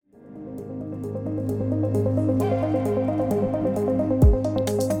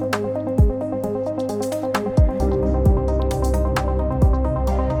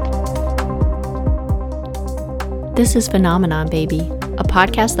This is Phenomenon Baby, a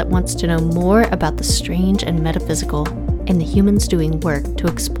podcast that wants to know more about the strange and metaphysical, and the humans doing work to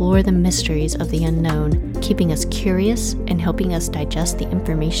explore the mysteries of the unknown, keeping us curious and helping us digest the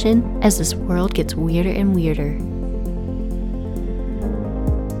information as this world gets weirder and weirder.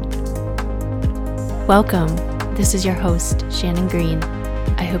 Welcome. This is your host, Shannon Green.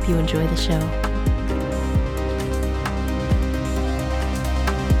 I hope you enjoy the show.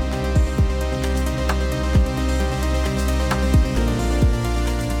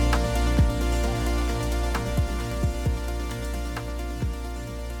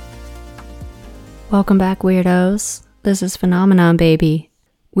 Welcome back, weirdos. This is Phenomenon Baby.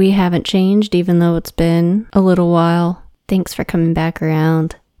 We haven't changed even though it's been a little while. Thanks for coming back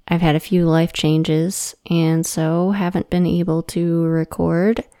around. I've had a few life changes and so haven't been able to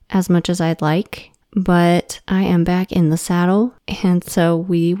record as much as I'd like, but I am back in the saddle, and so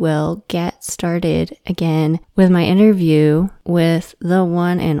we will get started again with my interview with the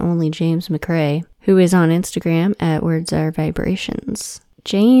one and only James McCrae, who is on Instagram at Words Are Vibrations.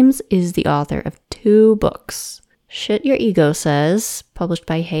 James is the author of 2 books. Shit Your Ego Says, published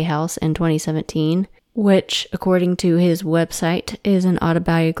by Hay House in 2017, which, according to his website, is an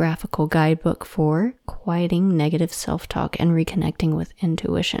autobiographical guidebook for quieting negative self-talk and reconnecting with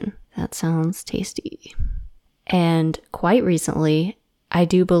intuition. That sounds tasty. And quite recently, I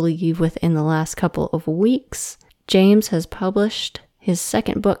do believe within the last couple of weeks, James has published his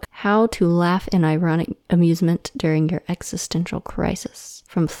second book, How to Laugh in Ironic Amusement During Your Existential Crisis,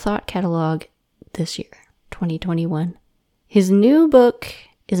 from Thought Catalog this year, 2021. His new book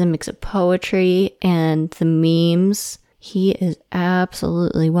is a mix of poetry and the memes he is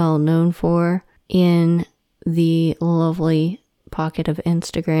absolutely well known for in the lovely pocket of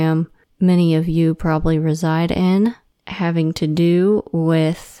Instagram many of you probably reside in, having to do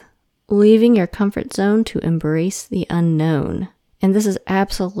with leaving your comfort zone to embrace the unknown. And this is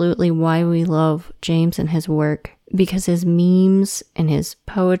absolutely why we love James and his work, because his memes and his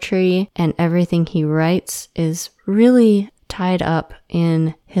poetry and everything he writes is really tied up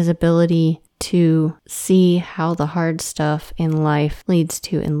in his ability to see how the hard stuff in life leads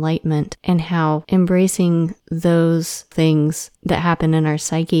to enlightenment, and how embracing those things that happen in our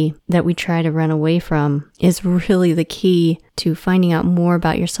psyche that we try to run away from is really the key to finding out more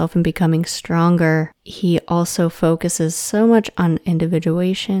about yourself and becoming stronger. He also focuses so much on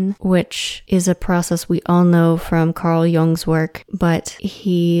individuation, which is a process we all know from Carl Jung's work, but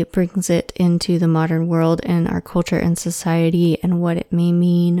he brings it into the modern world and our culture and society and what it may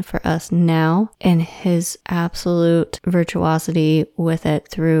mean for us now, and his absolute virtuosity with it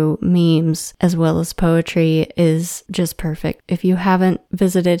through memes as well as poetry is just perfect. If you haven't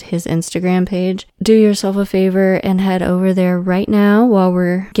visited his Instagram page, do yourself a favor and head over there right now while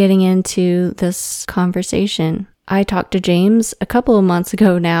we're getting into this conversation. I talked to James a couple of months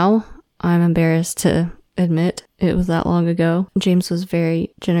ago now. I'm embarrassed to admit it was that long ago. James was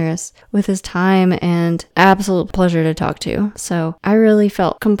very generous with his time and absolute pleasure to talk to. So I really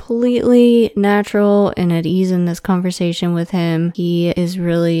felt completely natural and at ease in this conversation with him. He is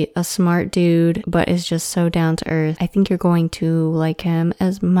really a smart dude, but is just so down to earth. I think you're going to like him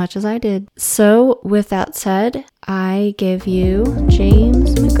as much as I did. So with that said, I give you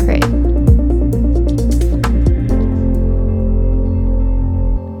James McCrae.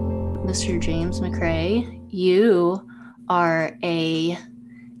 Mr. James McCrae, you are a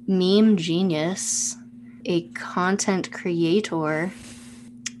meme genius, a content creator,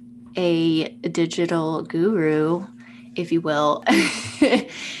 a digital guru, if you will.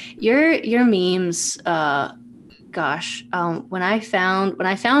 Your memes, when I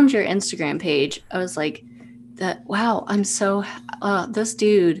found your Instagram page, I was like, wow, I'm so this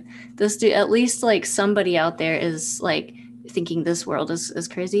dude, at least like somebody out there is like thinking this world is as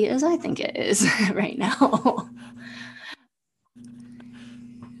crazy as I think it is right now.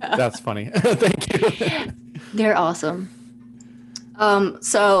 That's funny. Thank you. They're awesome.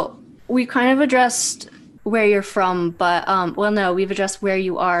 So we kind of addressed where you're from, but we've addressed where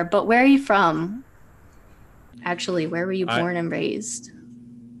you are, but where are you from? Actually, where were you born and raised?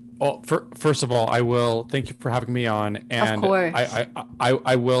 Well, first of all, I will thank you for having me on, and of course.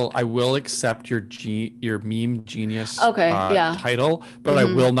 I will accept your meme genius title, but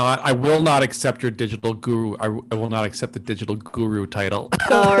Mm-hmm. I will not accept your digital guru. I will not accept the digital guru title.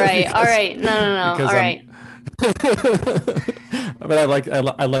 All right, all right, no, all right. But I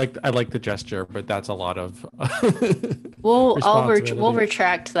like the gesture, but that's a lot of. We'll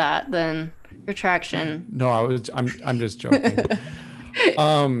retract that then. Retraction. No, I'm just joking.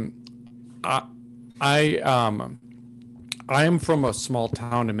 I am from a small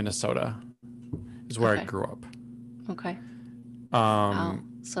town in Minnesota, is where I grew up. Okay. Wow. Um,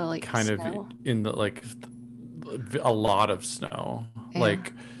 So like kind of snow. in the like a lot of snow, Yeah.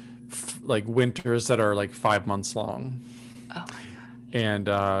 like winters that are like 5 months long, Oh my God.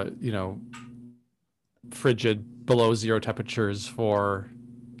 and frigid below zero temperatures for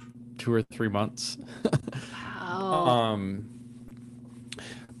 2 or 3 months. Wow. um,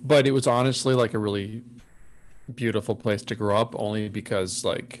 but it was honestly like a really beautiful place to grow up, only because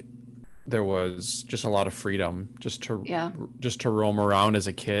like there was just a lot of freedom Yeah. just to roam around as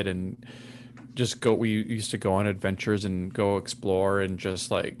a kid and just go. We used to go on adventures and go explore, and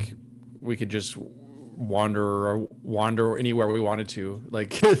just like we could just wander anywhere we wanted to,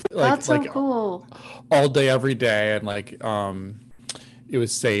 like That's so like cool. all day every day, and like it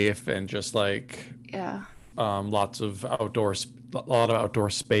was safe, and just like Yeah. a lot of outdoor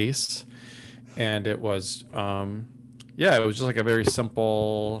space, and it was yeah, it was just like a very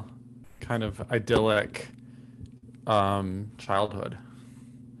simple kind of idyllic childhood.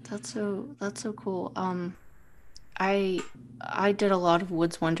 That's so cool. I I did a lot of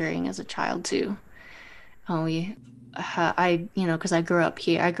woods wandering as a child too. We I because I grew up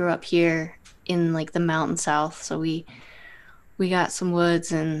here. I grew up here in like the mountain south, so we got some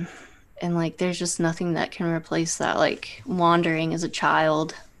woods and like there's just nothing that can replace that like wandering as a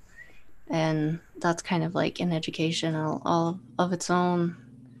child, and that's kind of like an education all of its own.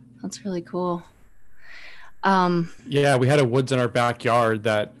 That's really cool. Um, Yeah, we had a woods in our backyard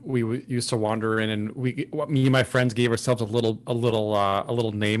that used to wander in, and me and my friends gave ourselves a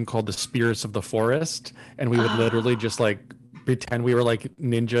little name called the Spirits of the Forest, and we would literally just like pretend we were like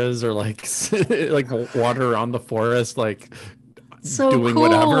ninjas, or like like wander around the forest, like so doing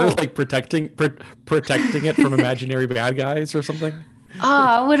whatever, cool. like protecting it from imaginary bad guys or something.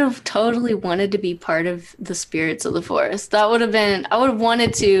 Ah, I would have totally wanted to be part of the spirits of the forest. That would have been, I would have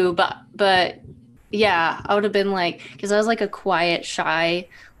wanted to, but yeah, I would have been like, because I was like a quiet, shy,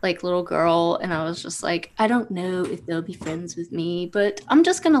 like little girl, and I was just like, I don't know if they'll be friends with me, but I'm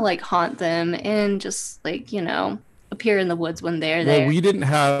just gonna like haunt them and just like, appear in the woods when they're Well, there. we didn't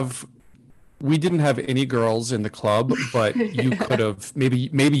have any girls in the club, but you could have,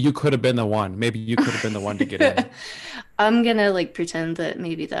 maybe you could have been the one. Maybe you could have been the one to get in. I'm gonna like pretend that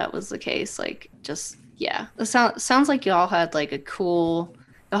maybe that was the case. Like, just yeah, it sounds like y'all had a cool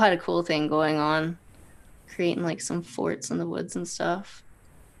thing going on, creating like some forts in the woods and stuff.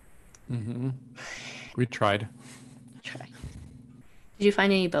 Hmm. We tried. Try. Did you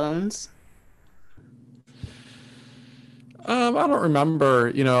find any bones? I don't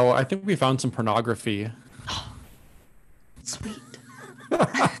remember. I think we found some pornography. Sweet.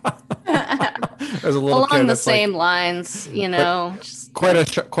 As a little Along kid, the that's like same lines, quite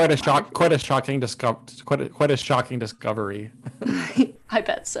just like quite pornography. a shocking quite a shocking discovery. I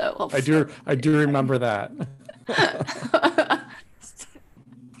bet so. Oh, I do remember that.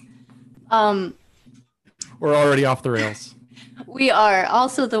 um, We're already off the rails. we are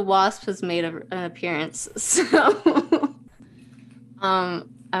also the wasp has made an appearance, so I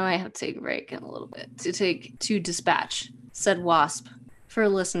might have to take a break in a little bit to dispatch said wasp. For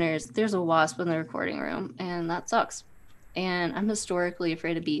listeners, there's a wasp in the recording room, and that sucks. And I'm historically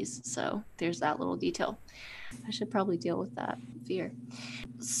afraid of bees, so there's that little detail. I should probably deal with that fear.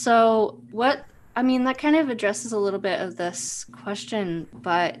 So, I mean, that kind of addresses a little bit of this question,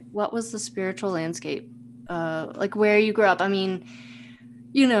 but what was the spiritual landscape? Like where you grew up? I mean,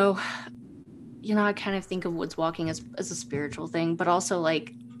 you know, I kind of think of woods walking as a spiritual thing, but also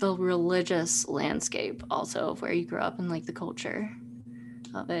like the religious landscape also of where you grew up and like the culture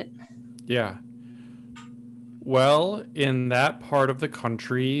of it. Yeah. Well, in that part of the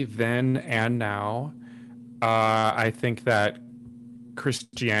country, then and now, I think that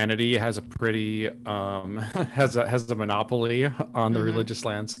Christianity has a pretty has a monopoly on the Mm-hmm. religious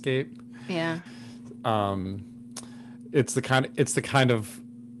landscape. Yeah. Um, it's the kind of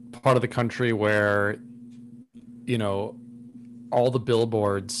part of the country where, you know, all the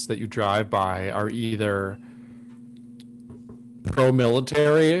billboards that you drive by are either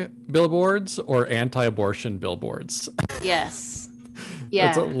pro-military billboards or anti-abortion billboards. Yes.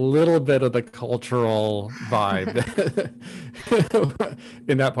 That's a Yeah. little bit of the cultural vibe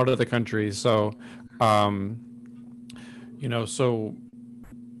in that part of the country. So, um, so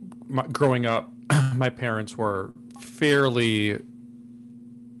growing up, my parents were fairly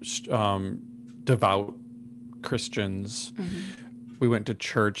um, devout Christians. Mm-hmm. We went to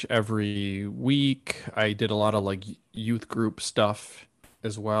church every week. I did a lot of like youth group stuff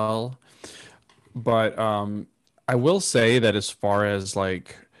as well. But I will say that as far as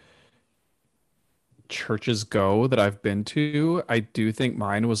like churches go that I've been to, I do think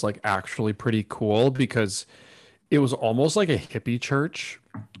mine was like actually pretty cool, because it was almost like a hippie church.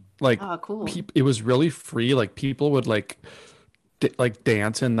 Like Oh, cool. it was really free. Like people would like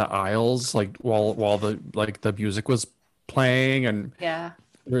dance in the aisles like while the music was playing, and Yeah.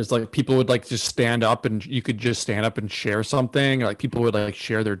 there's like people would like just stand up and you could just stand up and share something. Like people would like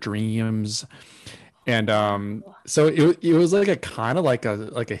share their dreams. And Wow. so it was like a kind of like a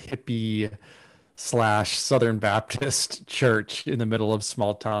hippie slash Southern Baptist church in the middle of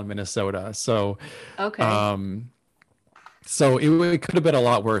small town Minnesota. Okay. Um so it could have been a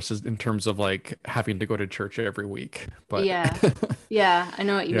lot worse in terms of like having to go to church every week. But Yeah. Yeah, I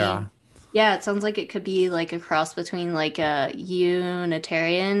know what you yeah. mean. Yeah, it sounds like it could be like a cross between like a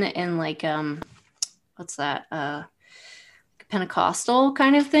Unitarian and like what's that? Pentecostal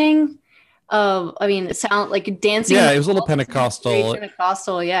kind of thing. I mean, it sounds like dancing in Yeah, the it was a little aisle seems very Pentecostal.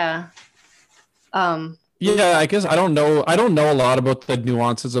 Pentecostal, yeah. Um, Yeah, I guess I don't know a lot about the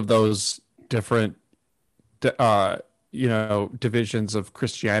nuances of those different uh divisions of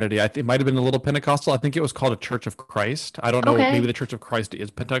Christianity. I think it might have been a little Pentecostal. I think it was called a Church of Christ. I don't know, maybe okay. the Church of Christ is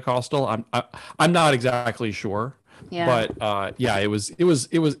Pentecostal. I'm not exactly sure. Yeah. But yeah, it was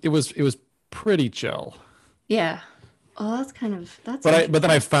pretty chill. Yeah. Oh, that's But then I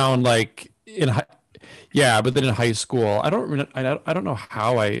interesting. found like yeah, but then in high school, I don't know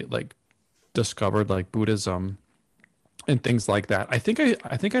how I like discovered like Buddhism and things like that. I think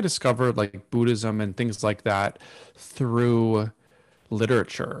I discovered like Buddhism and things like that through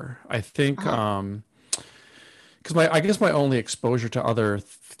literature. I think Uh-huh. because my I guess my only exposure to other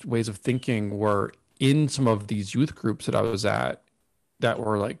ways of thinking were in some of these youth groups that I was at that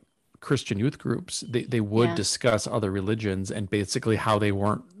were like Christian youth groups. They would Yeah. discuss other religions and basically how they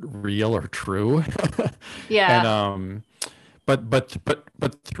weren't real or true. And Yeah.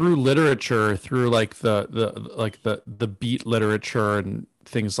 but through literature, through like the beat literature and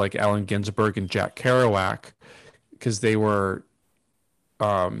things like Allen Ginsberg and Jack Kerouac, because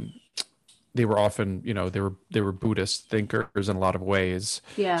um they were often, they were Buddhist thinkers in a lot of ways.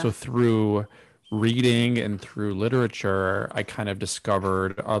 Yeah. So through reading and through literature, I kind of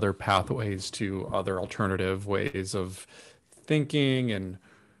discovered other pathways to other alternative ways of thinking and,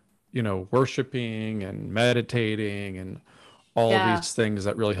 worshiping and meditating and all of Yeah. these things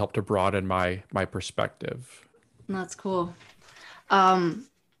that really help to broaden my perspective. That's cool. Um,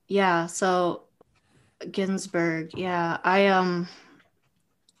 yeah, so Ginsberg, yeah.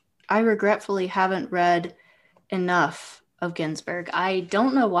 I regretfully haven't read enough of Ginsberg. I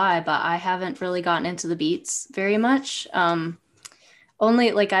don't know why, but I haven't really gotten into the beats very much.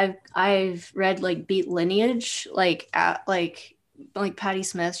 Only like I've read like Beat Lineage, like Patti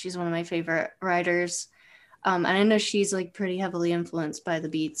Smith. She's one of my favorite writers. And I know she's like pretty heavily influenced by the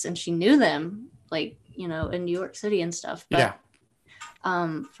Beats, and she knew them like in New York City and stuff. But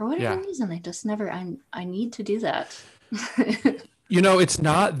Yeah, for whatever yeah. reason, I just never. I need to do that. It's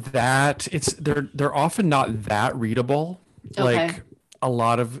not that they're often not that readable. Okay. Like a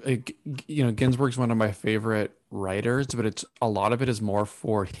lot of Ginsberg's one of my favorite writers, but it's a lot of it is more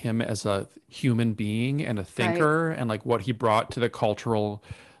for him as a human being and a Right. thinker and like what he brought to the cultural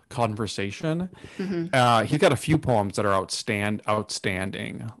conversation. Mm-hmm. He's got a few poems that are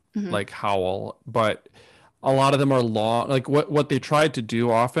outstanding, Mm-hmm. like Howl, but a lot of them are long. Like what they tried to do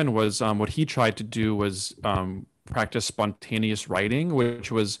often was what he tried to do was practice spontaneous writing,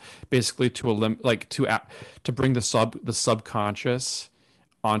 which was basically to bring the subconscious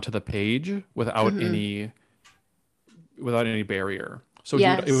onto the page Mm-hmm. without any barrier. So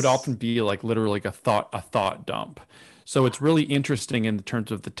it would Yes. often be like literally like a thought dump. So it's really interesting in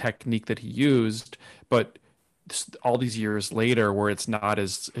terms of the technique that he used, but all these years later, where it's not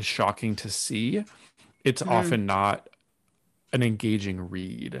as shocking to see, it's Mm-hmm. often not an engaging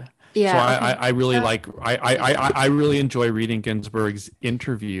read. So Yeah. Okay. I really That, like I really enjoy reading Ginsberg's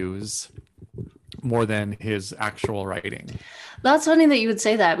interviews more than his actual writing. that's funny that you would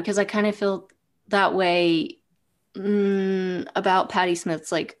say that because I kind of feel that way about Patti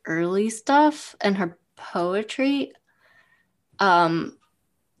Smith's like early stuff and her poetry. Um,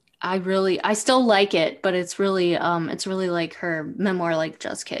 I still like it, but it's really like her memoir, like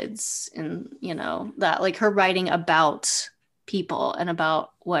Just Kids, and that like her writing about people and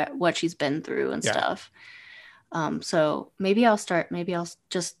about what she's been through and Yeah. stuff. So maybe I'll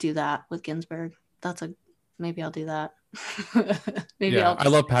just do that with Ginsberg. That's a maybe I'll do that. Maybe Yeah, I'll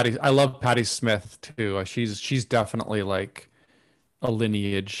just I love Patti Smith too. She's definitely like a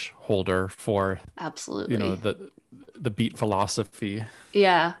lineage holder for, absolutely. the beat philosophy.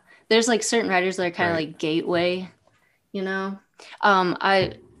 Yeah. There's like certain writers that are kind of Right. like gateway, you know.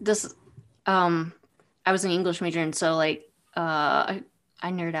 I this um I was an English major and so like I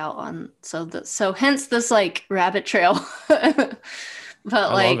I nerd out on so hence this like rabbit trail. But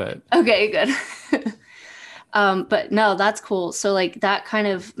I love like it. okay, good. But no, that's cool. So like that kind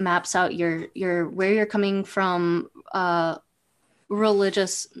of maps out your where you're coming from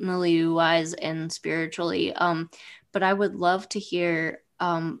religious milieu wise and spiritually. But I would love to hear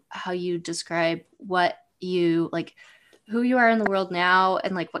how you describe what you like, who you are in the world now,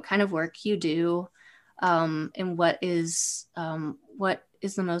 and like what kind of work you do, and what is the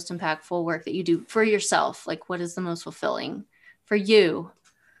most impactful work that you do for yourself. Like, what is the most fulfilling for you?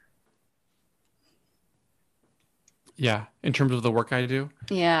 Yeah, in terms of the work I do.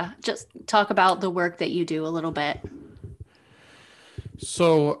 Yeah, just talk about the work that you do a little bit.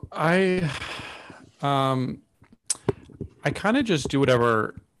 So um, I kind of just do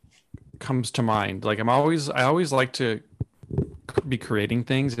whatever comes to mind. Like I always like to be creating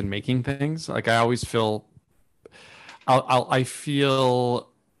things and making things. Like I always feel, I feel,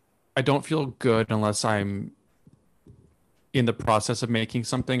 I don't feel good unless I'm in the process of making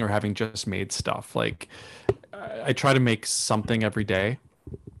something or having just made stuff. Like I try to make something every day,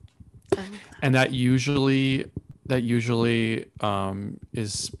 and that usually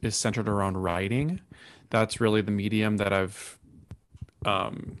is centered around writing. That's really the medium that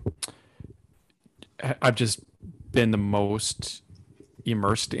um, I've just been the most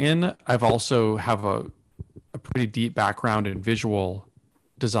immersed in. I've also have a pretty deep background in visual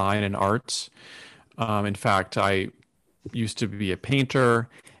design and arts. In fact, I used to be a painter,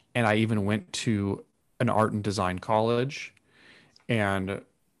 and I even went to an art and design college. And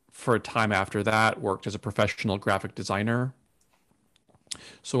for a time after that, worked as a professional graphic designer.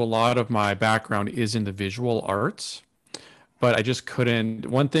 So a lot of my background is in the visual arts, but I just couldn't.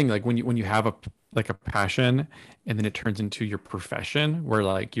 One thing, like when you have a like a passion and then it turns into your profession, where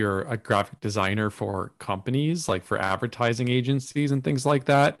like you're a graphic designer for companies, like for advertising agencies and things like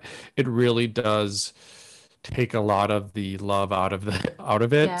that, it really does take a lot of the love out of the out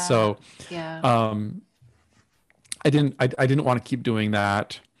of it. Yeah, So yeah. um, I didn't want to keep doing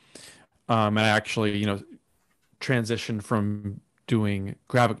that. And I actually, transitioned from doing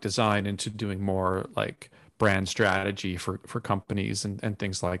graphic design into doing more like brand strategy for companies and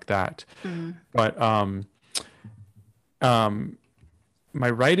things like that. Mm, But um, my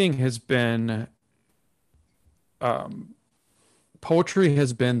writing has been um, poetry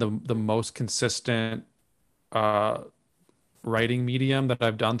has been the most consistent uh, writing medium that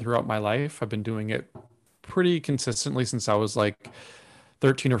I've done throughout my life. I've been doing it pretty consistently since I was like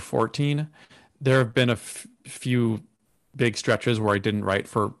 13 or 14. There have been a few big stretches where I didn't write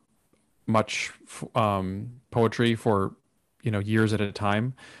for much poetry for years at a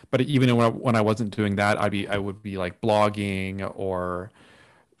time. But even when I wasn't doing that, I would be like blogging or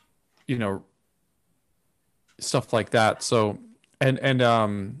you know stuff like that. So and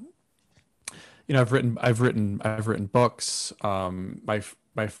I've written books.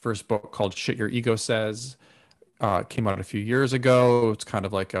 My first book called Shit Your Ego Says came out a few years ago. It's kind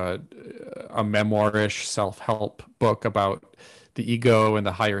of like a memoirish self-help book about the ego and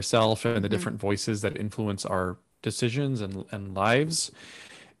the higher self and the hmm. different voices that influence our decisions and lives.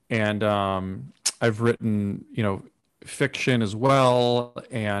 And I've written, fiction as well.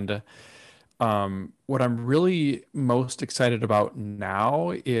 And what I'm really most excited about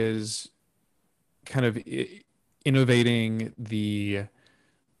now is kind of innovating the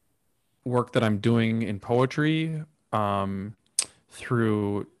work that I'm doing in poetry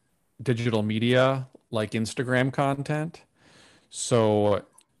through digital media like Instagram content. So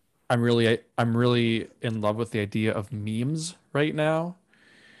I'm really in love with the idea of memes right now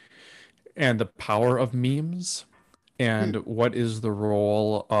and the power of memes Hmm. and what is the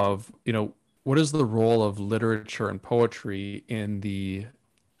role of literature and poetry in the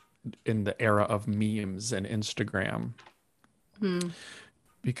era of memes and Instagram, Hmm.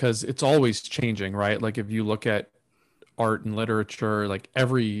 because it's always changing, right? Like if you look at art and literature, like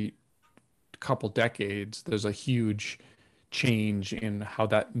every couple decades there's a huge change in how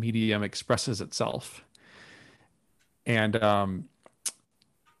that medium expresses itself. And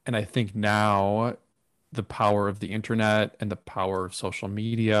and I think now the power of the internet and the power of social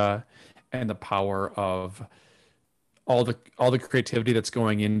media and the power of all the creativity that's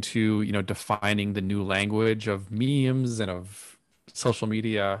going into, defining the new language of memes and of social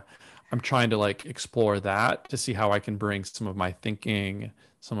media. I'm trying to like explore that to see how I can bring some of my thinking,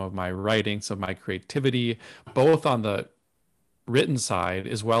 some of my writing, some of my creativity, both on the written side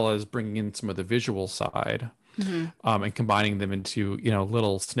as well as bringing in some of the visual side, Hmm. and combining them into,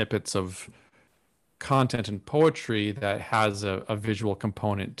 little snippets of content and poetry that has a visual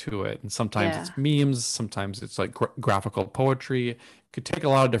component to it. And sometimes Yeah. it's memes, sometimes it's like graphical poetry. could take a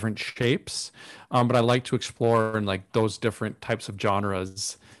lot of different shapes. But I like to explore in like those different types of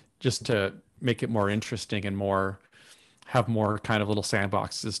genres just to make it more interesting and more have more kind of little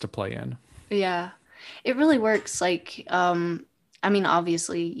sandboxes to play in. Yeah. It really works. Like, I mean,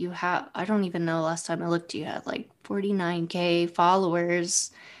 obviously you have, I don't even know last time I looked, you had like 49K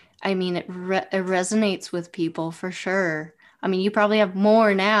followers. I mean, it resonates with people for sure. I mean, you probably have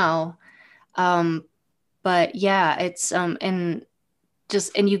more now. Um, but yeah, it's and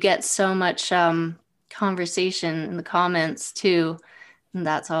just and you get so much conversation in the comments too, and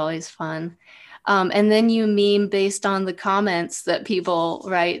that's always fun. And then you meme based on the comments that people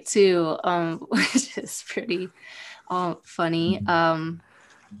write too, which is pretty funny,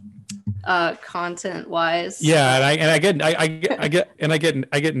 content wise. Yeah, and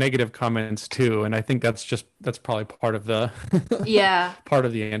I get negative comments too, and I think that's probably part of the Yeah. part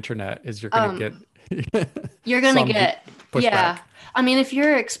of the internet is you're gonna get Um, you're gonna some get, pushback. yeah. I mean, if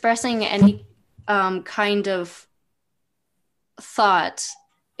you're expressing any kind of thought,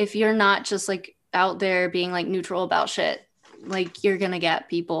 if you're not just like out there being like neutral about shit, like you're gonna get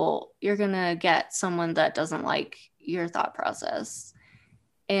people, you're gonna get someone that doesn't like your thought process.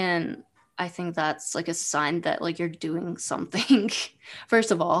 And I think that's like a sign that like you're doing something,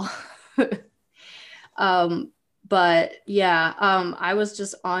 first of all. um, but yeah, I was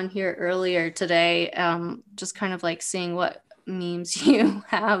just on here earlier today, just kind of like seeing what memes you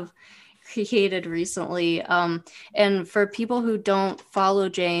have created recently. And for people who don't follow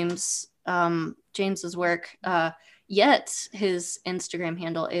James, James's work yet, his Instagram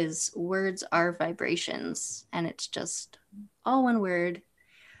handle is words are vibrations, and it's just all one word.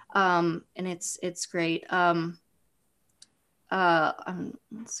 And it's great. Let's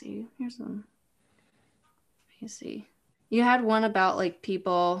see. Here's one. Let me see. You had one about like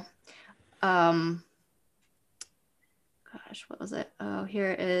people. Um, Gosh, what was it? Oh, here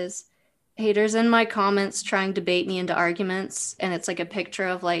it is. Haters in my comments trying to bait me into arguments, and it's like a picture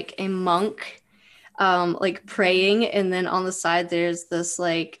of like a monk like praying, and then on the side there's this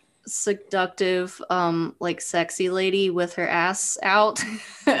like seductive like sexy lady with her ass out.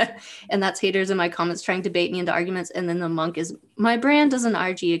 And that's haters in my comments trying to bait me into arguments, and then the monk is, my brand is an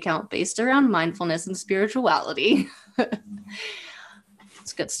RG account based around mindfulness and spirituality.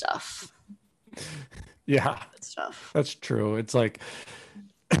 It's good stuff. Yeah, Good stuff. that's true. It's like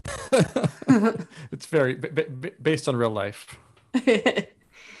it's very based on real life.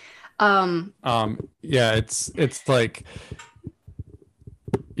 um Yeah, it's like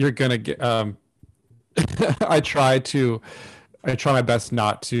you're gonna get I try to I try my best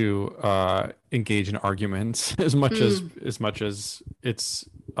not to engage in arguments as much as it's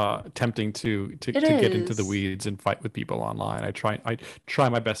tempting it to get into the is. weeds and fight with people online. I try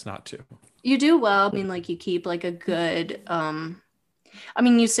my best not to. You do well. I mean, like you keep like a good I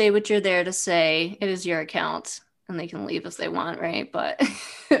mean, you say what you're there to say. It is your account and they can leave if they want, right? But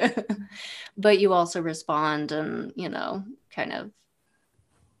but you also respond and, you know, kind of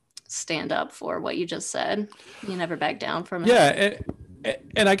stand up for what you just said. You never back down from it. Yeah,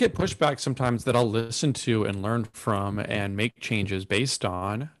 and I get pushback sometimes that I'll listen to and learn from and make changes based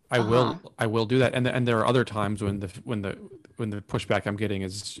on. Uh-huh. I will do that, and there are other times when the pushback I'm getting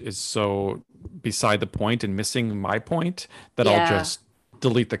is so beside the point and missing my point that I'll Yeah. just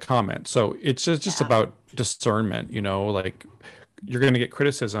delete the comment. So it's just Yeah. about discernment, you know, like you're going to get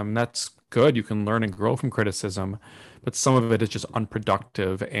criticism. That's good. You can learn and grow from criticism, but some of it is just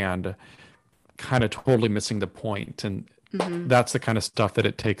unproductive and kind of totally missing the point. And Mm-hmm. that's the kind of stuff that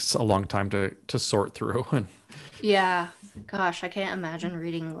it takes a long time to sort through. And Yeah. Gosh, I can't imagine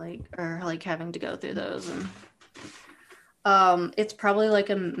reading like or like having to go through those. And it's probably like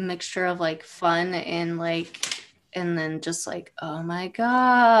a mixture of like fun and like, and then just like, oh my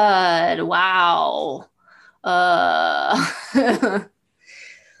God, wow. Uh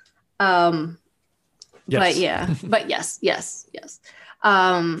um but yes. yeah, but yes.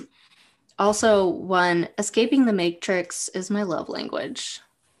 um Also, one, escaping the matrix is my love language.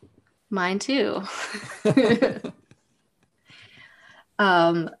 Mine too.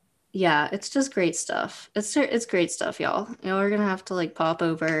 um yeah, it's just great stuff. It's great stuff, y'all. You know, we're gonna have to like pop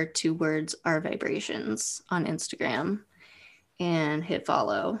over to words are vibrations on Instagram and hit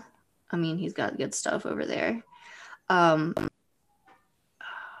follow. I mean, he's got good stuff over there. What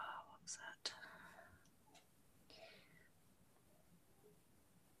was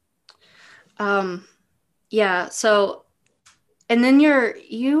that? Yeah, so and then you've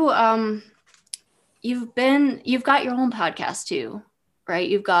got your own podcast too, right?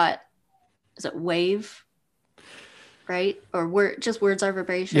 You've got, is it Wave, right? Or word, just words are Yeah,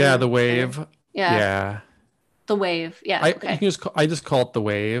 vibration, the or wave. yeah, Yeah. The wave. Yeah. I you Okay. can just I just call it the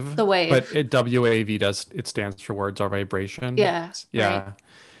wave, The but wave. WAV does it stands for words are vibration. Yeah. Right. Yeah.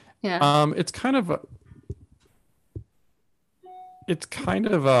 Yeah. It's kind of it's kind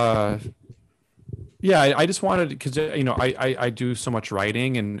of yeah, I just wanted because I do so much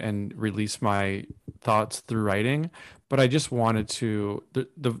writing and release my thoughts through writing, but I just wanted to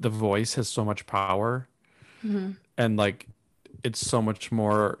the voice has so much power Hmm. and like it's so much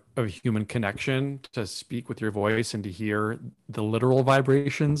more of a human connection to speak with your voice and to hear the literal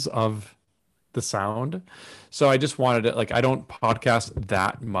vibrations of the sound. So I just wanted to like I don't podcast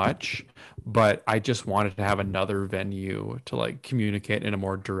that much, but I just wanted to have another venue to like communicate in a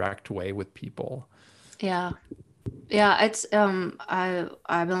more direct way with people. Yeah. Yeah.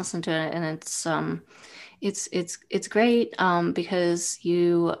 I've been listening to it, and it's great because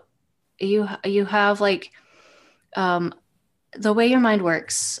you have like um the way your mind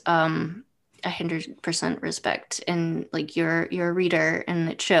works, 100% respect, and like you're a reader, and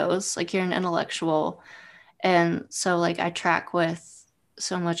it shows like you're an intellectual, and so like I track with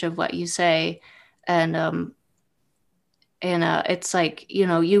so much of what you say, and it's like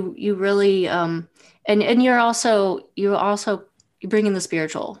you really and you also you bring in the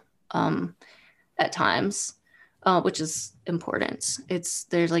spiritual um at times, which is important. It's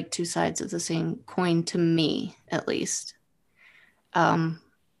there's like two sides of the same coin to me, at least. um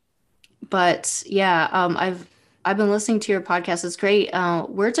but yeah, I've been listening to your podcast. It's great.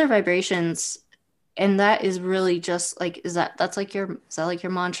 Words are vibrations, and that is really just like, is that like your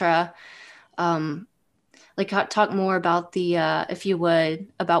mantra? um like talk more about the if you would,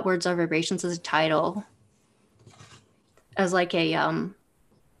 about words are vibrations as a title, as like a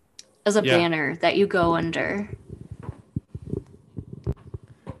as a Yeah. banner that you go under.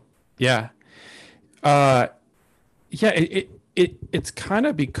 Yeah. Uh yeah, it's kind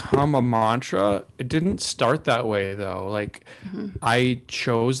of become a mantra. It didn't start that way though. Like Hmm. I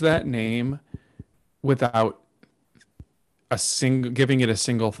chose that name without a single giving it a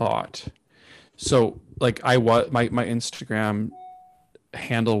single thought. So like I was my Instagram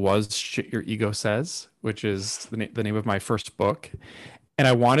handle was shit your ego says, which is the name of my first book. And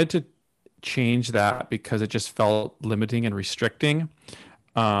I wanted to change that because it just felt limiting and restricting.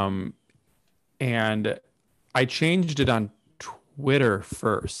 Um, and I changed it on Twitter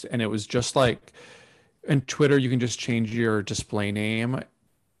first, and it was just like in Twitter you can just change your display name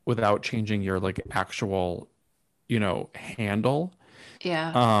without changing your like actual, handle.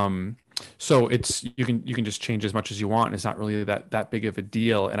 Yeah. Um, so it's you can just change as much as you want. It's not really that big of a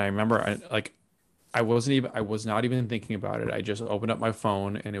deal. And I remember I was not even thinking about it. I just opened up my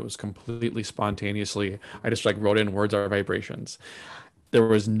phone and it was completely spontaneously. I just like wrote in words are vibrations. There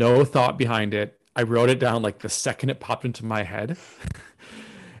was no thought behind it. I wrote it down like the second it popped into my head.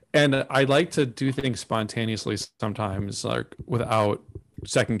 And I like to do things spontaneously sometimes, like without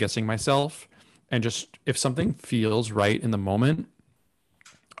second guessing myself. And just if something feels right in the moment,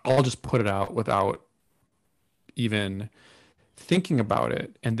 I'll just put it out without even thinking about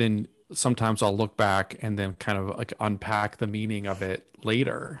it. And then sometimes I'll look back and then kind of like unpack the meaning of it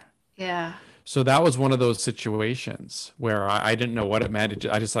later. Yeah. So that was one of those situations where I didn't know what it meant.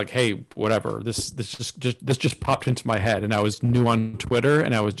 I just like, hey, whatever. This just popped into my head, and I was new on Twitter,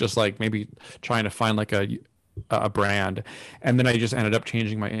 and I was just like maybe trying to find like a brand, and then I just ended up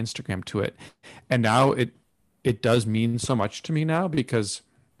changing my Instagram to it, and now it does mean so much to me now because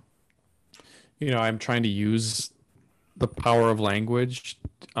I'm trying to use the power of language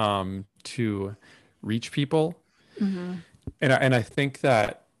to reach people, Hmm. and I think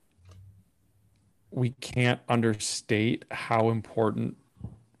that we can't understate how important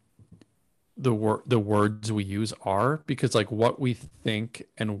the words we use are because like what we think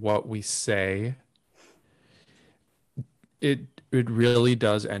and what we say, it really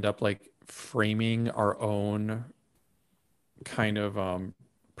does end up like framing our own kind of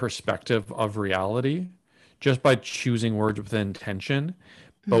perspective of reality just by choosing words with intention,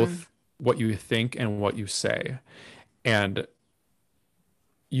 Hmm. both what you think and what you say. And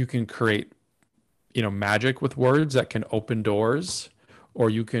you can create, magic with words that can open doors, or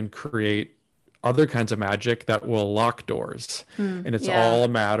you can create other kinds of magic that will lock doors. Mm. And it's Yeah. all a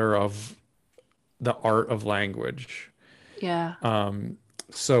matter of the art of language. Yeah.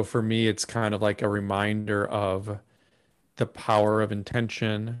 So for me, it's kind of like a reminder of the power of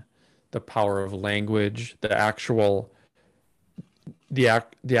intention, the power of language, the actual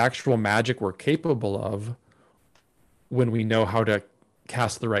magic we're capable of when we know how to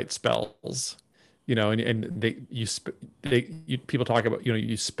cast the right spells. And people talk about,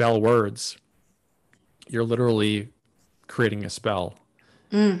 you spell words. You're literally creating a spell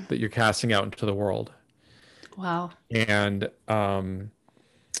Mm. that you're casting out into the world. Wow. And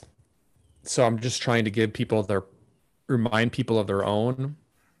so I'm just trying to remind people of their own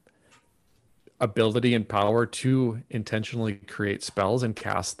ability and power to intentionally create spells and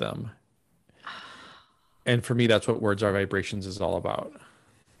cast them. And for me, that's what Words Are Vibrations is all about.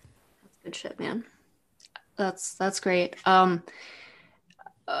 That's good shit, man. That's great.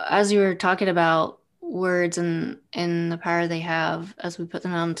 As you were talking about words and the power they have as we put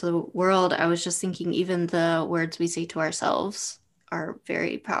them out into the world, I was just thinking even the words we say to ourselves are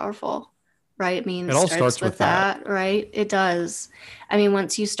very powerful, right? I mean, It it all starts starts with with that. that, right? It does. I mean,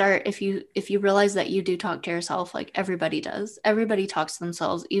 once you start, if you realize that you do talk to yourself, like everybody does, everybody talks to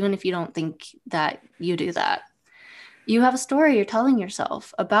themselves, even if you don't think that you do that. You have a story you're telling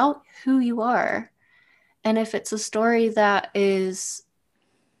yourself about who you are. And if it's a story that is,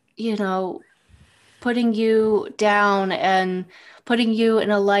 you know, putting you down and putting you in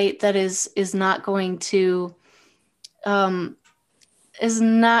a light that is not going to um,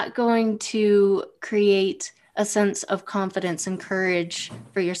 create a sense of confidence and courage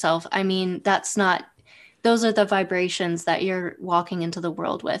for yourself. I mean, that's not those are the vibrations that you're walking into the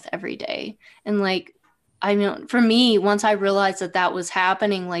world with every day. And like, I mean, for me, once I realized that that was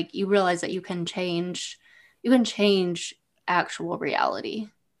happening, like you realize that you can change actual reality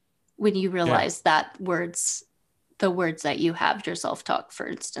when you Yeah. realize that the words that you have your self-talk, for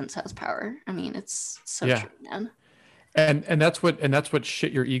instance, has power. I mean, it's so Yeah. true, man. And that's what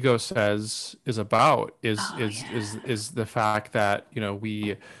shit your ego says is about Oh yeah. is the fact that,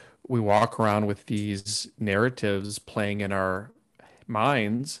 we walk around with these narratives playing in our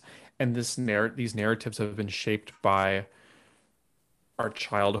minds, and these narratives have been shaped by our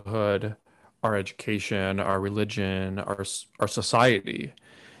childhood, our education, our religion, our society.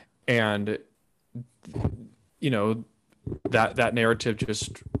 And you know that narrative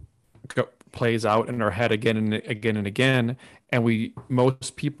just plays out in our head again and again and again, and we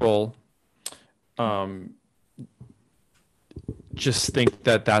most people um just think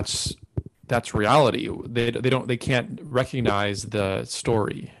that that's reality. They can't recognize the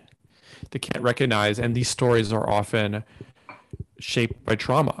story. They can't recognize, and these stories are often shaped by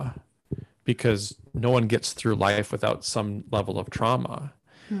trauma, because no one gets through life without some level of trauma.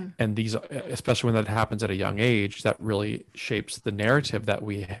 Hmm. And these, especially when that happens at a young age, that really shapes the narrative that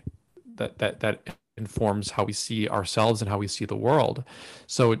informs how we see ourselves and how we see the world.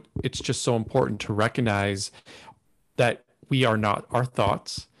 So it's just so important to recognize that we are not our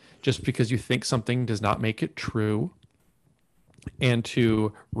thoughts. Just because you think something does not make it true, and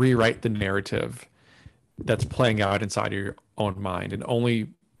to rewrite the narrative that's playing out inside of your own mind. And only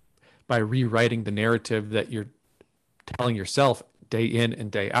by rewriting the narrative that you're telling yourself day in and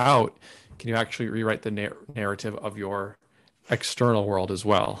day out can you actually rewrite the narrative of your external world as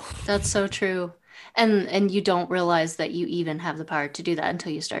well. That's so true. And you don't realize that you even have the power to do that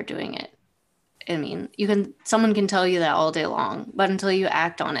until you start doing it. I mean, someone can tell you that all day long, but until you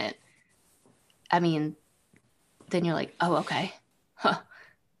act on it, I mean, then you're like, "Oh, okay. Huh.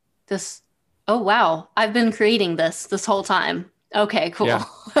 This Oh, wow. I've been creating this whole time. Okay, cool." Yeah.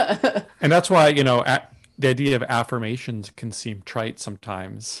 And that's why, the idea of affirmations can seem trite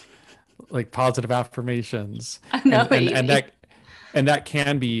sometimes, like positive affirmations. I know And what and you and mean. that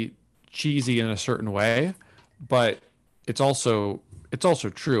can be cheesy in a certain way, but it's also it's also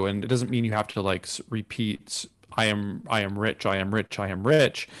true. And it doesn't mean you have to like repeat I am rich, I am rich, I am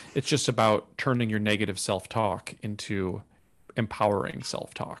rich. It's just about turning your negative self-talk into empowering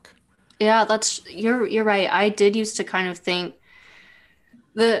self-talk. Yeah, you're right. I did used to kind of think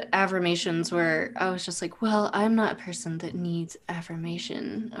the affirmations were I was just like, well, I'm not a person that needs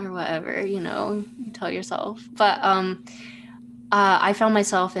affirmation or whatever, you tell yourself. But I found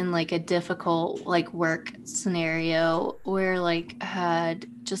myself in like a difficult like work scenario where like I had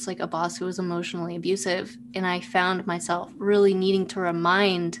just like a boss who was emotionally abusive, and I found myself really needing to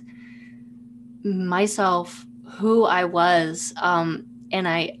remind myself who I was. And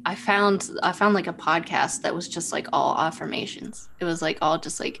I found like a podcast that was just like all affirmations. It was like all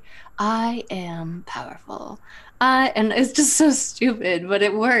just like I am powerful. And it's just so stupid, but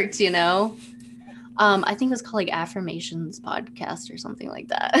it worked. I think it was called like Affirmations Podcast or something like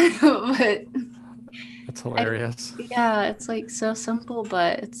that. But That's I, hilarious. yeah, it's like so simple,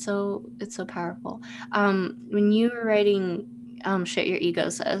 but it's so powerful. When you were writing shit your ego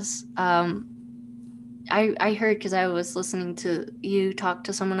says, I heard because I was listening to you talk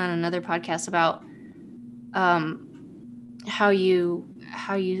to someone on another podcast about um, how you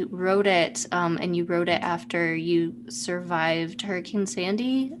wrote it, and you wrote it after you survived Hurricane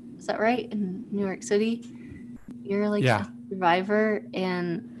Sandy. Is that right? In New York City, you're like a Yeah. survivor,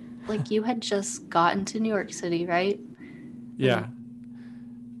 and like you had just gotten to New York City, right? Yeah.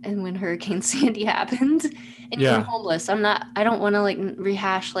 And when Hurricane Sandy happened, and you were Yeah. homeless. I don't want to like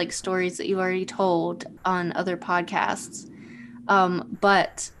rehash like stories that you've already told on other podcasts.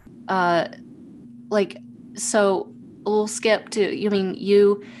 But like so we'll skip to, I mean,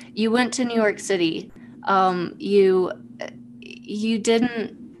 you went to New York City. You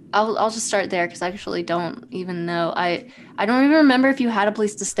didn't, I'll just start there because I actually don't even know. I don't even remember if you had a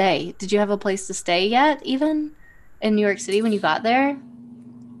place to stay. Did you have a place to stay yet, even in New York City when you got there?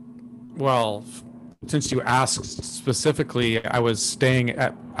 Well, since you asked specifically, I was staying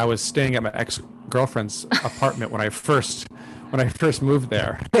at my ex-girlfriend's apartment when I first moved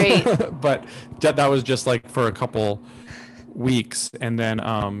there. Great. But that was just like for a couple weeks, and then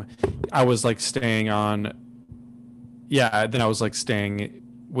I was like staying on. Yeah, then I was like staying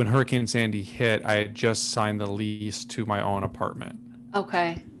when Hurricane Sandy hit. I had just signed the lease to my own apartment,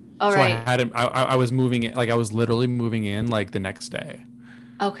 Okay. All so I right. had him. I was moving it, like I was literally moving in like the next day.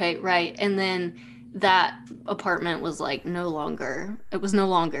 Okay, right. And then that apartment was like no longer, it was no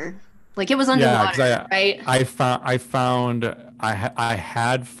longer, like it was Yeah, because underwater, right? I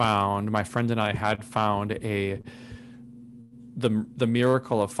had found my friend and I had found a the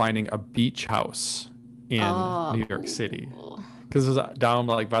miracle of finding a beach house in New York City, Oh, because it was down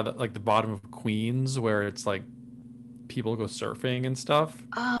like by the bottom of Queens where it's like people go surfing and stuff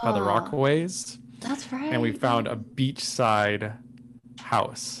by the oh, Rockaways, that's and we right. found a beachside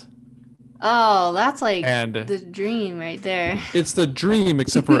house. Oh, that's like And the dream right there. it's the dream,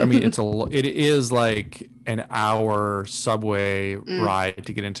 except for, I mean, it is like an hour subway Mm, ride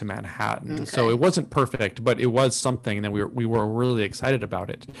to get into Manhattan. So okay. it wasn't perfect, but it was something, and then we were really excited about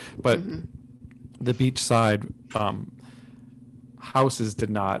it. But Hmm. the beachside houses did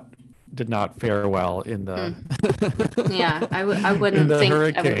not fare well in the Mm. Yeah, I in wouldn't the think,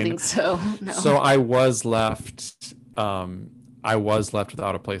 hurricane. so. So No. I was left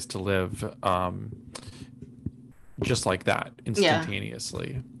without a place to live, just like that, Yeah,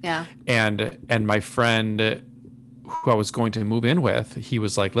 instantaneously. yeah. And my friend who I was going to move in with, he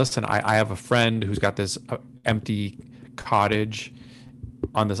was like, "Listen, I have a friend who's got this empty cottage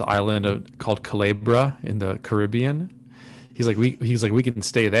on this island called Calabria in the Caribbean." He's like, we can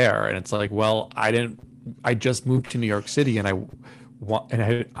stay there, and it's like, well, I just moved to New York City, and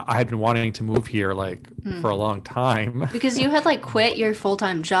I had been wanting to move here like for a Mm. long time. Because you had like quit your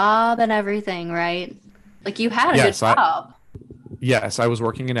full-time job and everything, right? Like you had a good yes, I job. yes, I was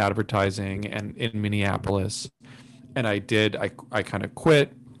working in advertising and in Minneapolis, and I kind of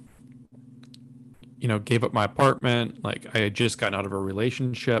quit, gave up my apartment. Like I had just gotten out of a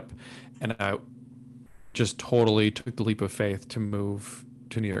relationship, and I just totally took the leap of faith to move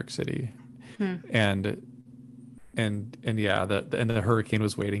to New York City. Hmm. And and yeah, the hurricane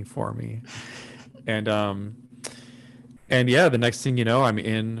was waiting for me. And yeah, the next thing you know,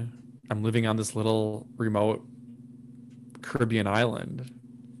 I'm living on this little remote Caribbean island,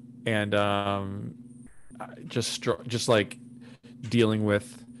 and just like dealing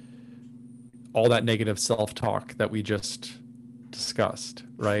with all that negative self-talk that we just discussed,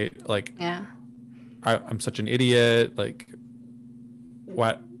 right? Like Yeah. I'm such an idiot. Like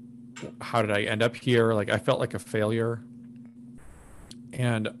what? How did I end up here? Like I felt like a failure,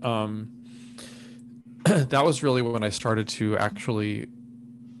 and that was really when I started to actually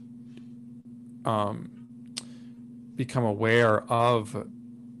um, become aware of,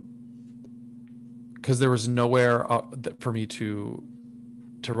 because there was nowhere for me to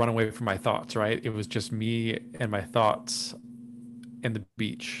run away from my thoughts, right? It was just me and my thoughts and the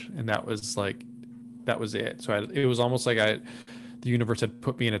beach, and that was it. So it was almost like the universe had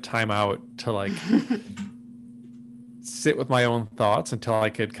put me in a timeout to like sit with my own thoughts until I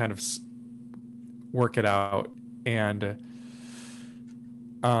could kind of work it out. And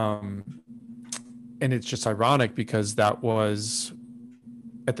and it's just ironic because that was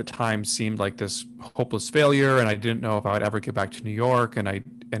at the time seemed like this hopeless failure, and I didn't know if I would ever get back to New York, and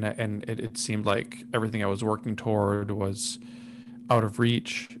it seemed like everything I was working toward was out of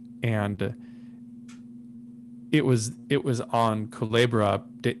reach. And it was on Culebra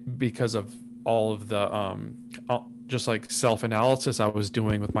because of all of the just like self-analysis I was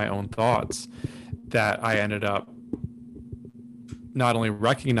doing with my own thoughts, that I ended up not only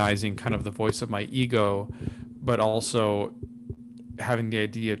recognizing kind of the voice of my ego, but also having the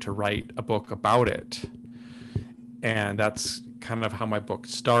idea to write a book about it. And that's kind of how my book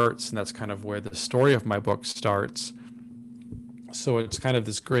starts, and that's kind of where the story of my book starts. So it's kind of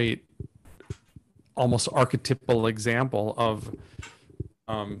this great, almost archetypal example of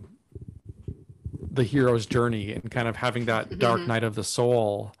um, the hero's journey and kind of having that dark night of the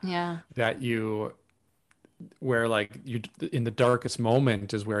soul Yeah. that you where like you in the darkest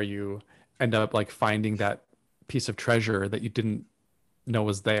moment is where you end up like finding that piece of treasure that you didn't know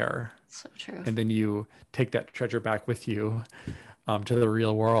was there, So true. and then you take that treasure back with you to the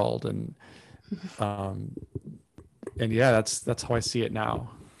real world, um, and yeah, that's how I see it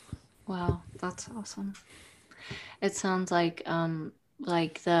now. Wow, that's awesome. It sounds like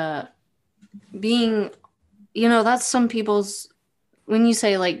the being, that's some people's, when you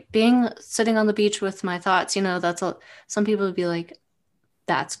say like being sitting on the beach with my thoughts, some people would be like,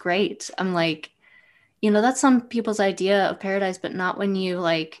 that's great. I'm like, that's some people's idea of paradise, but not when you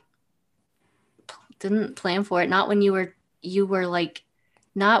like didn't plan for it, not when you were like,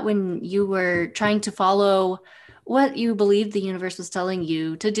 not when you were trying to follow what you believed the universe was telling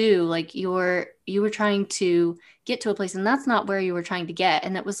you to do. Like you were trying to get to a place, and that's not where you were trying to get,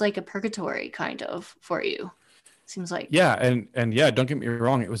 and it was like a purgatory kind of for you, seems like. Yeah, and yeah, don't get me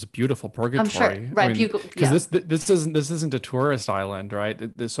wrong, it was a beautiful I'm sure, purgatory. I right? mean, People, because yeah. this isn't a tourist island, right?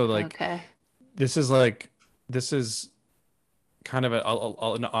 So like Okay. this is like this is kind of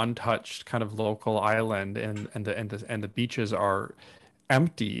an untouched kind of local island, and the beaches are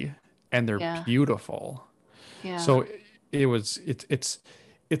empty and they're Yeah. beautiful. Yeah. So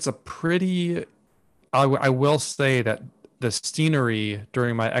it's a pretty I will say that the scenery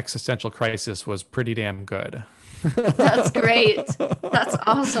during my existential crisis was pretty damn good. That's great. That's But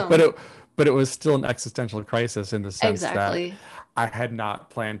awesome. it was still an existential crisis in the sense that Exactly. I had not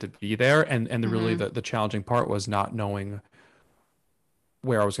planned to be there, and really Hmm. the challenging part was not knowing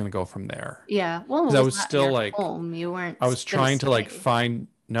where I was going to go from there. Yeah. Well, it Because I was was not still your like home. You I weren't was gonna trying to like stay. find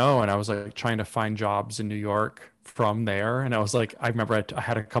no, and I was like trying to find jobs in New York from there, and I was like I remember I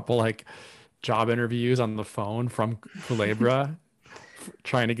had a couple like job interviews on the phone from Culebra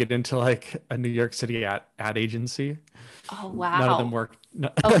trying to get into like a New York City ad agency. Oh, None of them wow. worked. No,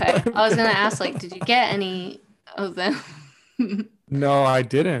 Okay. I was gonna ask, like, did you get any of them? no, I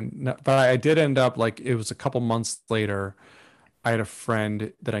didn't. No, but I did end up like it was a couple months later. I had a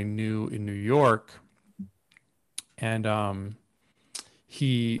friend that I knew in New York, and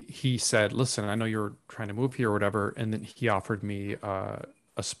he said, "Listen, I know you're trying to move here or whatever," and then he offered me a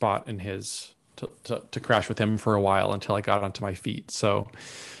spot in his to crash with him for a while until I got onto my feet. So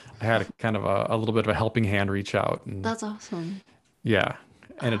I had a kind of a little bit of a helping hand reach out, and That's awesome. yeah,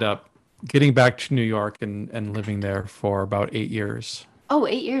 ended up getting back to New York and living there for about 8 years. Oh,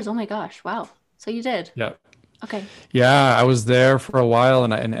 8 years. Oh my gosh. Wow. So you did. Yeah. Okay. Yeah, I was there for a while,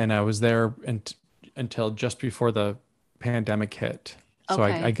 and I was there until just before the pandemic hit. So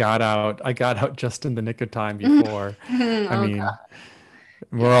I Okay. got out. I got out just in the nick of time before. I Oh mean, God.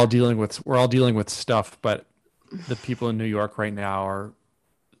 we're Yeah. all dealing with stuff, but the people in New York right now are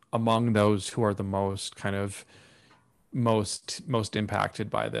among those who are the most kind of most impacted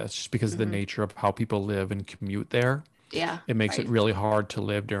by this, just because of the Hmm. nature of how people live and commute there. Yeah. It makes it Right. really hard to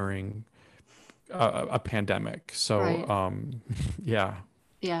live during a pandemic. So, Right. yeah.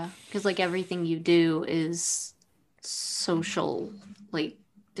 Yeah. Because like everything you do is social. Like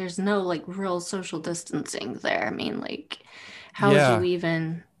there's no like real social distancing there. I mean, like, how would you Yeah.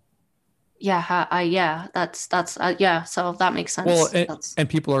 even? Yeah. Yeah. That's yeah. So that makes Well, sense. That's and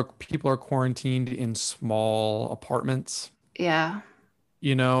people are quarantined in small apartments. yeah.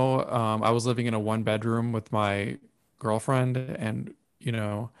 I was living in a one bedroom with my girlfriend, and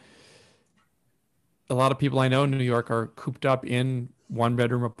a lot of people I know in New York are cooped up in one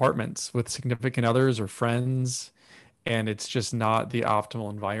bedroom apartments with significant others or friends, and it's just not the optimal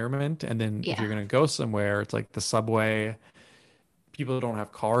environment. And then if Yeah. you're going to go somewhere, it's like the subway. People don't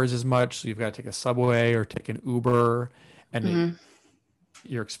have cars as much, so you've got to take a subway or take an Uber, and Hmm.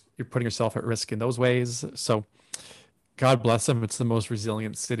 you're putting yourself at risk in those ways. So God bless them. It's the most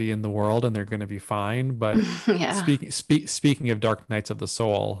resilient city in the world, and they're going to be fine. But Yeah. speaking of dark nights of the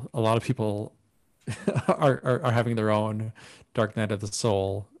soul, a lot of people are having their own dark night of the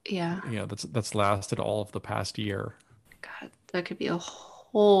soul. Yeah. That's lasted all of the past year. God, that could be a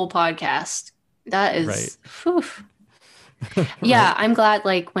whole podcast. That Right. is, whew. Yeah, Right. I'm glad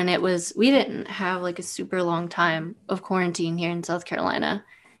like when it was, we didn't have like a super long time of quarantine here in South Carolina.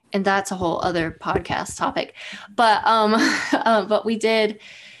 And that's a whole other podcast topic. But but we did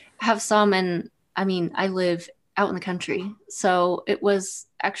have some, and I mean, I live out in the country. So it was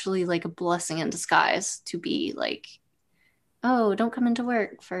actually like a blessing in disguise to be like, oh, don't come into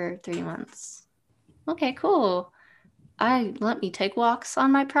work for 3 months. Okay, cool. I let me take walks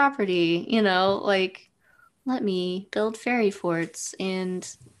on my property, like let me build fairy forts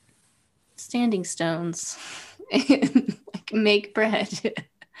and standing stones and like make bread.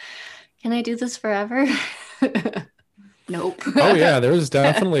 Can I do this forever? Nope. Oh yeah, there's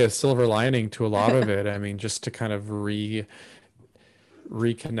definitely a silver lining to a lot of it. I mean, just to kind of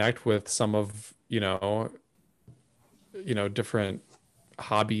reconnect with some of, different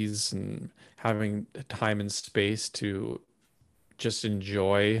hobbies and having time and space to just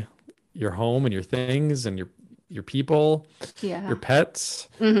enjoy your home and your things and your people, your Yeah. pets.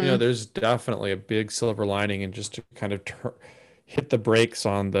 Hmm. There's definitely a big silver lining and just to kind of hit the brakes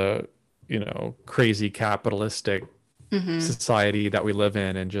on the, crazy capitalistic Hmm. society that we live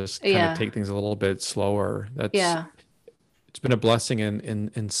in and just kind of Yeah. take things a little bit slower. Yeah. It's been a blessing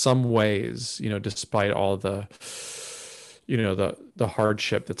in some ways, despite all the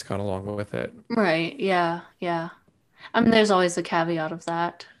hardship that's gone along with it. Right. Yeah. Yeah. I mean, there's always the caveat of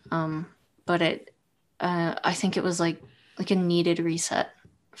that. But I think it was like a needed reset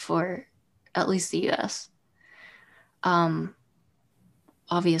for at least the US. Um,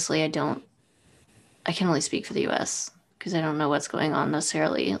 Obviously, I can only speak for the US because I don't know what's going on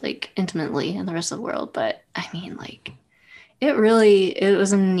necessarily, like intimately in the rest of the world. But I mean, like, it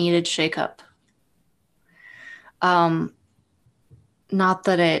was a needed shakeup. Um, Not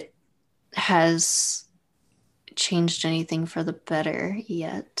that it has changed anything for the better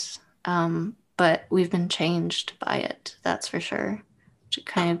yet. But we've been changed by it, that's for sure. Which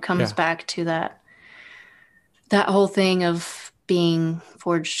kind of comes Yeah. back to that whole thing of being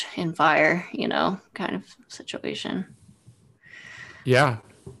forged in fire, kind of situation. Yeah.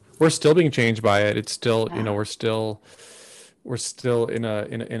 We're still being changed by it. It's still, Yeah. we're still in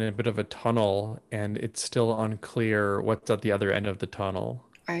a bit of a tunnel and it's still unclear what's at the other end of the tunnel.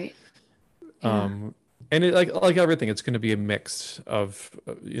 Right. Yeah. Um, and it like everything, it's going to be a mix of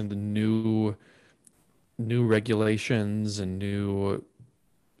the new regulations and new,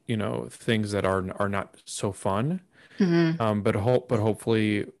 things that are not so fun. Hmm. But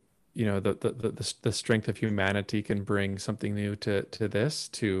hopefully, the strength of humanity can bring something new to this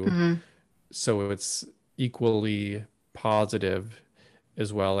to Hmm. so it's equally positive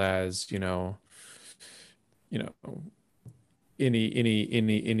as well as, you know,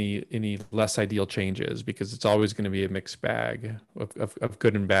 any less ideal changes because it's always going to be a mixed bag of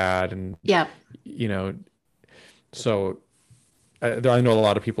good and bad and Yeah. you know so I know a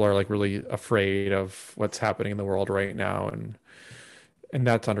lot of people are like really afraid of what's happening in the world right now and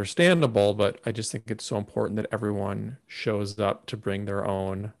that's understandable, but I just think it's so important that everyone shows up to bring their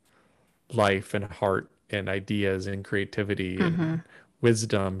own life and heart and ideas and creativity and Hmm.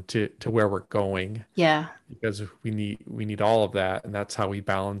 wisdom to where we're going Yeah. because we need all of that and that's how we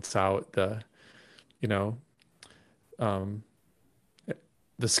balance out you know um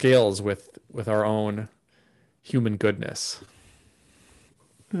the scales with our own human goodness.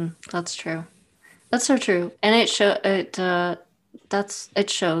 Mm, that's true. That's so true. And it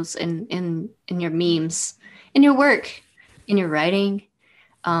shows in your memes, in your work, in your writing,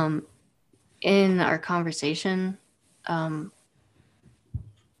 um, in our conversation. Um,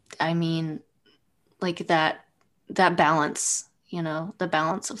 I mean, like that balance, the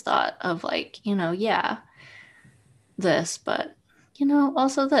balance of thought of like, yeah, this, but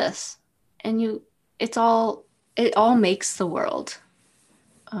also this. And it all makes the world.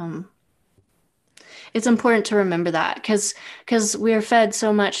 Um, it's important to remember that because we're fed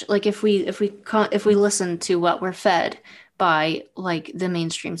so much. Like if we listen to what we're fed by like the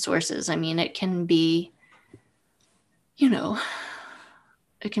mainstream sources, I mean, you know,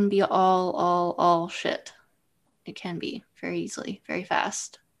 it can be all shit. It can be very easily, very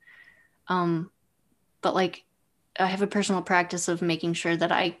fast. Um, but like I have a personal practice of making sure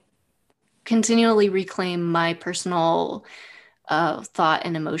that I continually reclaim my personal thought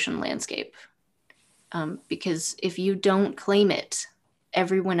and emotion landscape. Because if you don't claim it,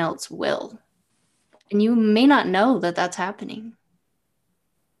 everyone else will. And you may not know that that's happening.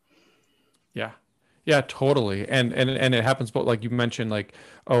 Yeah. Yeah, totally. And it happens both like you mentioned like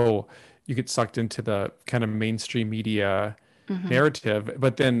oh you get sucked into the kind of mainstream media Hmm. narrative,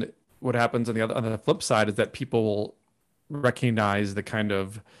 but then what happens on the flip side is that people will recognize the kind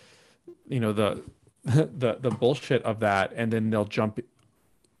of the the bullshit of that and then they'll jump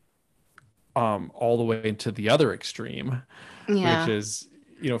all the way into the other extreme, which Yeah, is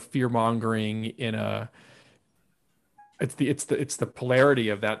fear mongering in a it's the polarity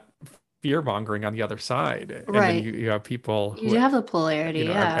of that fear mongering on the other side and then right. you have people You who do have the polarity.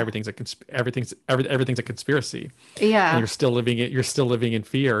 Yeah. everything's a conspiracy and Yeah. you're still living in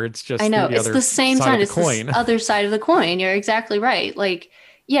fear. It's I just know. the It's the other same side of side. the It's this coin. other side of the coin. You're exactly right. Like,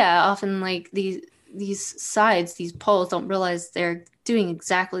 yeah, often like these sides, these poles don't realize they're doing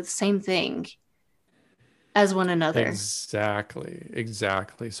exactly the same thing. as one another.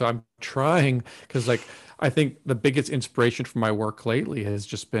 Exactly. So I'm trying because like I think the biggest inspiration for my work lately has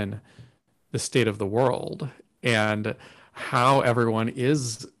just been the state of the world and how everyone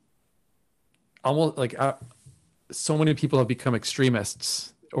is almost like so many people have become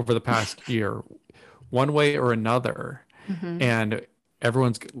extremists over the past year, one way or another, Mm-hmm. and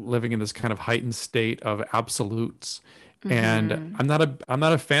everyone's living in this kind of heightened state of absolutes. And Mm-hmm. I'm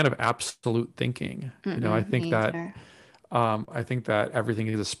not a fan of absolute thinking. Mm-mm, me either. I think that everything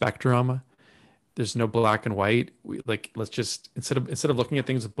is a spectrum. There's no black and white. Let's just instead of looking at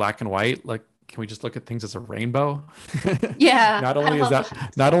things with black and white, like can we just look at things as a rainbow? Yeah, Not I only is love that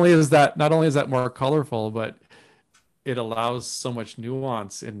that. not only is that more colorful, but it allows so much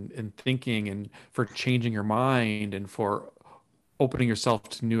nuance in thinking and for changing your mind and for opening yourself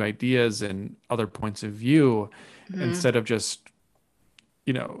to new ideas and other points of view Hmm. instead of just,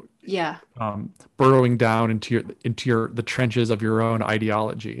 you know, Yeah. burrowing down into your the trenches of your own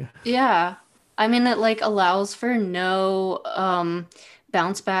ideology. Yeah. I mean, it like allows for no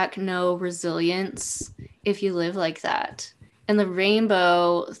bounce back, no resilience if you live like that. And the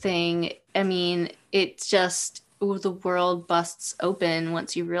rainbow thing, I mean, it's just the world busts open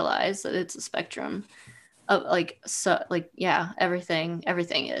once you realize that it's a spectrum of like so like yeah, everything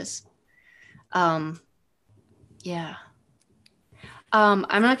is. Um yeah. I'm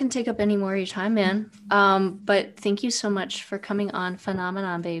not gonna take up any more of your time, man. But thank you so much for coming on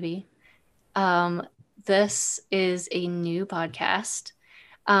Phenomenon Baby. Um, this is a new podcast.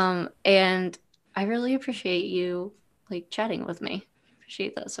 And I really appreciate you like chatting with me.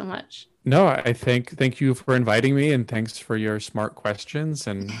 Appreciate that so much. No, I thank you for inviting me and thanks for your smart questions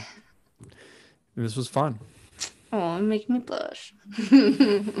and this was fun. Oh, you make me blush.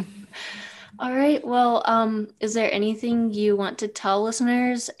 All right. Well, is there anything you want to tell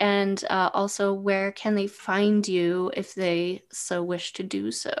listeners? And also, where can they find you if they so wish to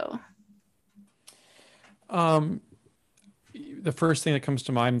do so? Um, the first thing that comes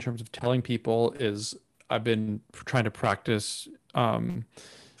to mind in terms of telling people is I've been trying to practice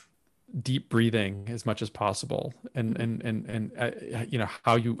deep breathing as much as possible, and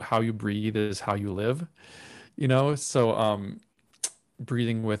how you breathe is how you live. So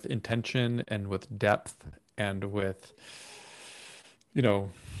breathing with intention and with depth and with you know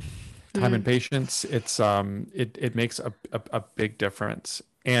time and Mm. patience, it makes a big difference.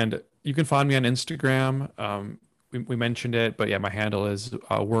 And you can find me on Instagram. We mentioned it, but yeah, my handle is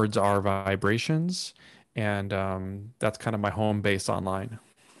words are vibrations, and that's kind of my home base online.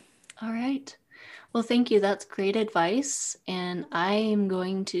 All right. Well, thank you. That's great advice. And I am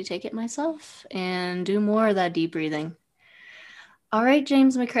going to take it myself and do more of that deep breathing. All right,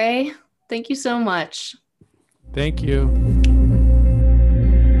 James McCrae. Thank you so much. Thank you.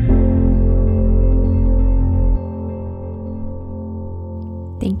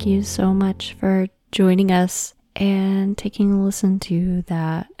 Thank you so much for joining us and taking a listen to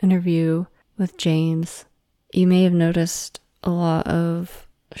that interview with James. You may have noticed a lot of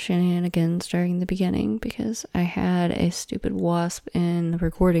shenanigans during the beginning because I had a stupid wasp in the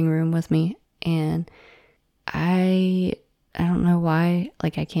recording room with me, and I don't know why,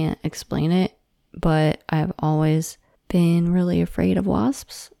 like I can't explain it, but I've always been really afraid of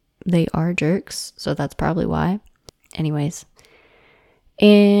wasps. They are jerks, so that's probably why. Anyways,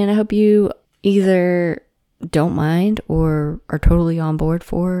 and I hope you either don't mind or are totally on board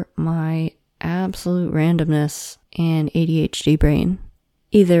for my absolute randomness and ADHD brain.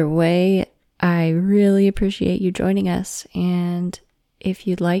 Either way, I really appreciate you joining us. And if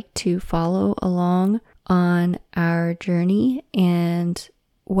you'd like to follow along on our journey and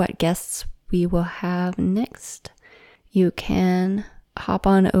what guests we will have next, you can hop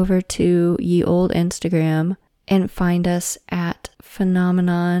on over to ye old Instagram and find us at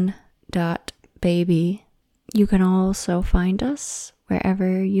phenomenon.baby. You can also find us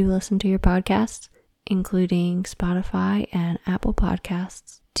wherever you listen to your podcasts, including Spotify and Apple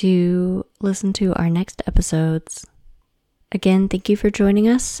Podcasts, to listen to our next episodes. Again, thank you for joining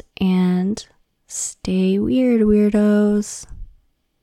us, and stay weird, weirdos.